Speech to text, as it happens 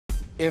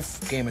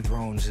If Game of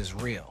Thrones is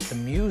real, the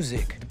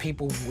music the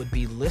people would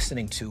be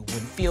listening to would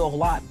feel a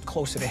lot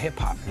closer to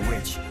hip-hop.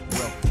 Rich,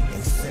 wealthy,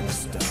 and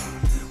sinister.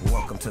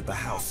 Welcome to the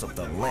house of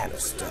the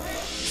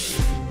Lannisters.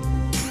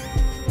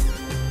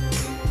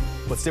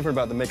 What's different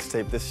about the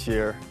mixtape this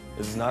year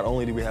is not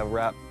only do we have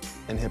rap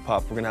and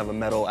hip-hop, we're gonna have a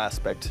metal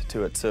aspect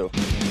to it, too.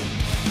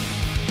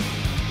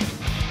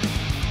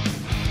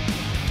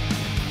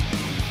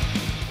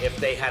 If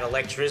they had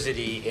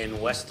electricity in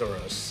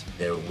Westeros,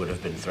 there would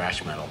have been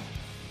thrash metal.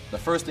 The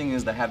first thing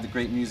is to have the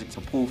great music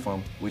to pull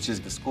from, which is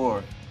the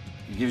score.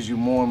 It gives you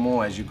more and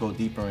more as you go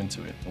deeper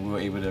into it. And we were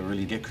able to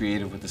really get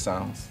creative with the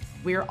sounds.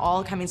 We're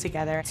all coming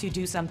together to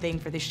do something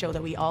for this show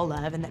that we all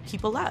love and that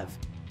people love.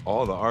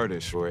 All the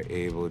artists were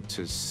able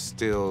to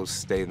still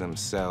stay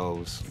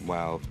themselves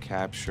while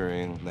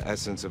capturing the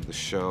essence of the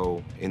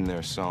show in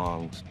their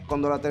songs.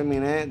 Cuando la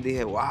terminé,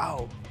 dije,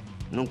 wow,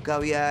 nunca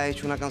había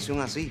hecho una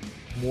canción así.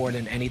 More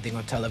than anything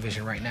on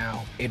television right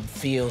now, it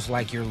feels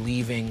like you're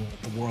leaving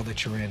the world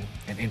that you're in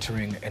and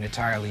entering an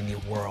entirely new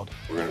world.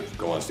 We're gonna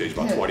go on stage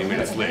about 20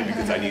 minutes late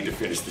because I need to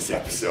finish this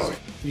episode.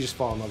 You just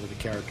fall in love with the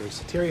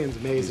characters. Tyrion's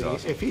amazing.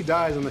 Awesome. If he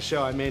dies on the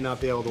show, I may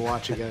not be able to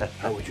watch again.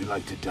 How would you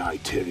like to die,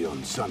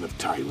 Tyrion, son of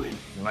Tywin?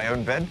 In my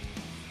own bed,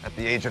 at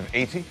the age of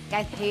 80?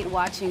 I hate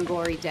watching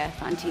gory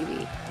death on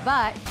TV,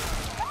 but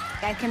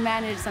I can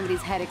manage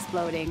somebody's head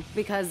exploding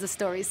because the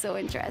story's so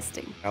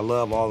interesting. I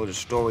love all of the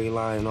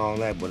storyline and all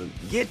that, but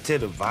get to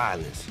the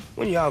violence.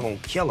 When y'all gonna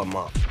kill them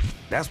up?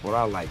 That's what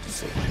I like to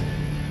see.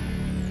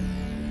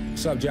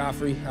 What's up,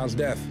 Joffrey? How's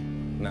death?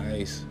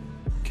 Nice.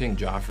 King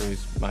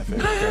Joffrey's my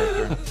favorite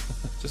character.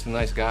 Just a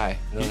nice guy,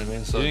 you know what I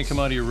mean? So you didn't come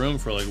out of your room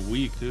for like a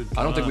week, dude.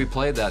 I don't think we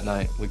played that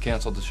night. We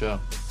canceled the show.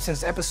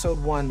 Since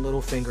episode 1,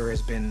 Littlefinger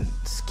has been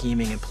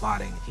scheming and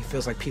plotting. He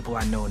feels like people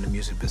I know in the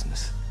music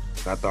business.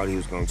 I thought he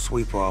was gonna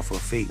sweep her off her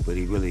feet, but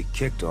he really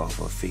kicked her off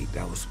her feet.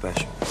 That was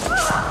special.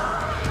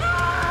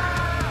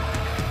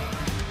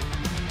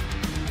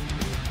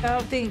 I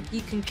don't think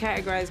you can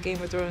categorize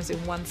Game of Thrones in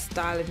one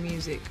style of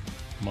music.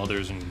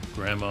 Mothers and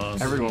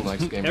grandmas. Everyone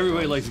likes Game of Thrones.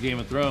 Everybody likes Game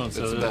of Thrones.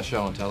 It's so the best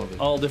show on television.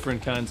 All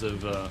different kinds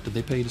of, did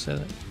they pay you to say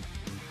that?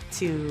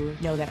 To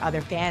know that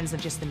other fans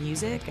of just the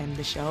music and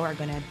the show are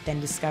gonna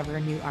then discover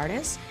new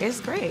artists is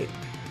great.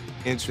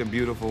 It's a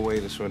beautiful way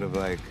to sort of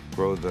like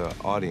grow the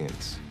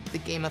audience. The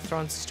Game of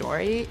Thrones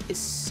story is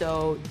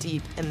so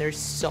deep and there's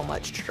so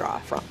much to draw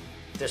from.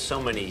 There's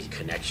so many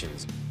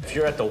connections. If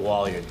you're at the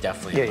wall, you're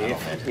definitely a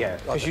metalhead. Yeah,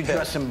 because you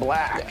dress in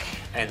black.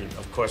 Yeah. And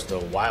of course,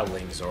 the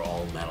wildlings are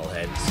all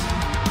metalheads.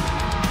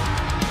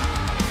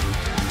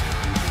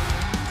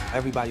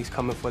 Everybody's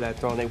coming for that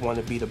throne. They want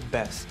to be the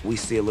best. We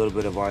see a little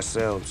bit of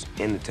ourselves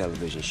in the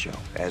television show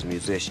as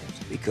musicians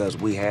because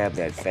we have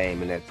that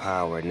fame and that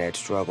power and that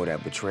struggle,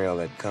 that betrayal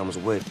that comes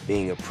with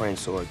being a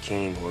prince or a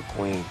king or a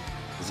queen.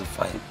 It's a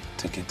fight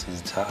to get to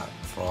the top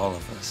for all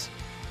of us.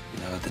 You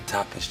know, at the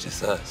top, it's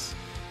just us.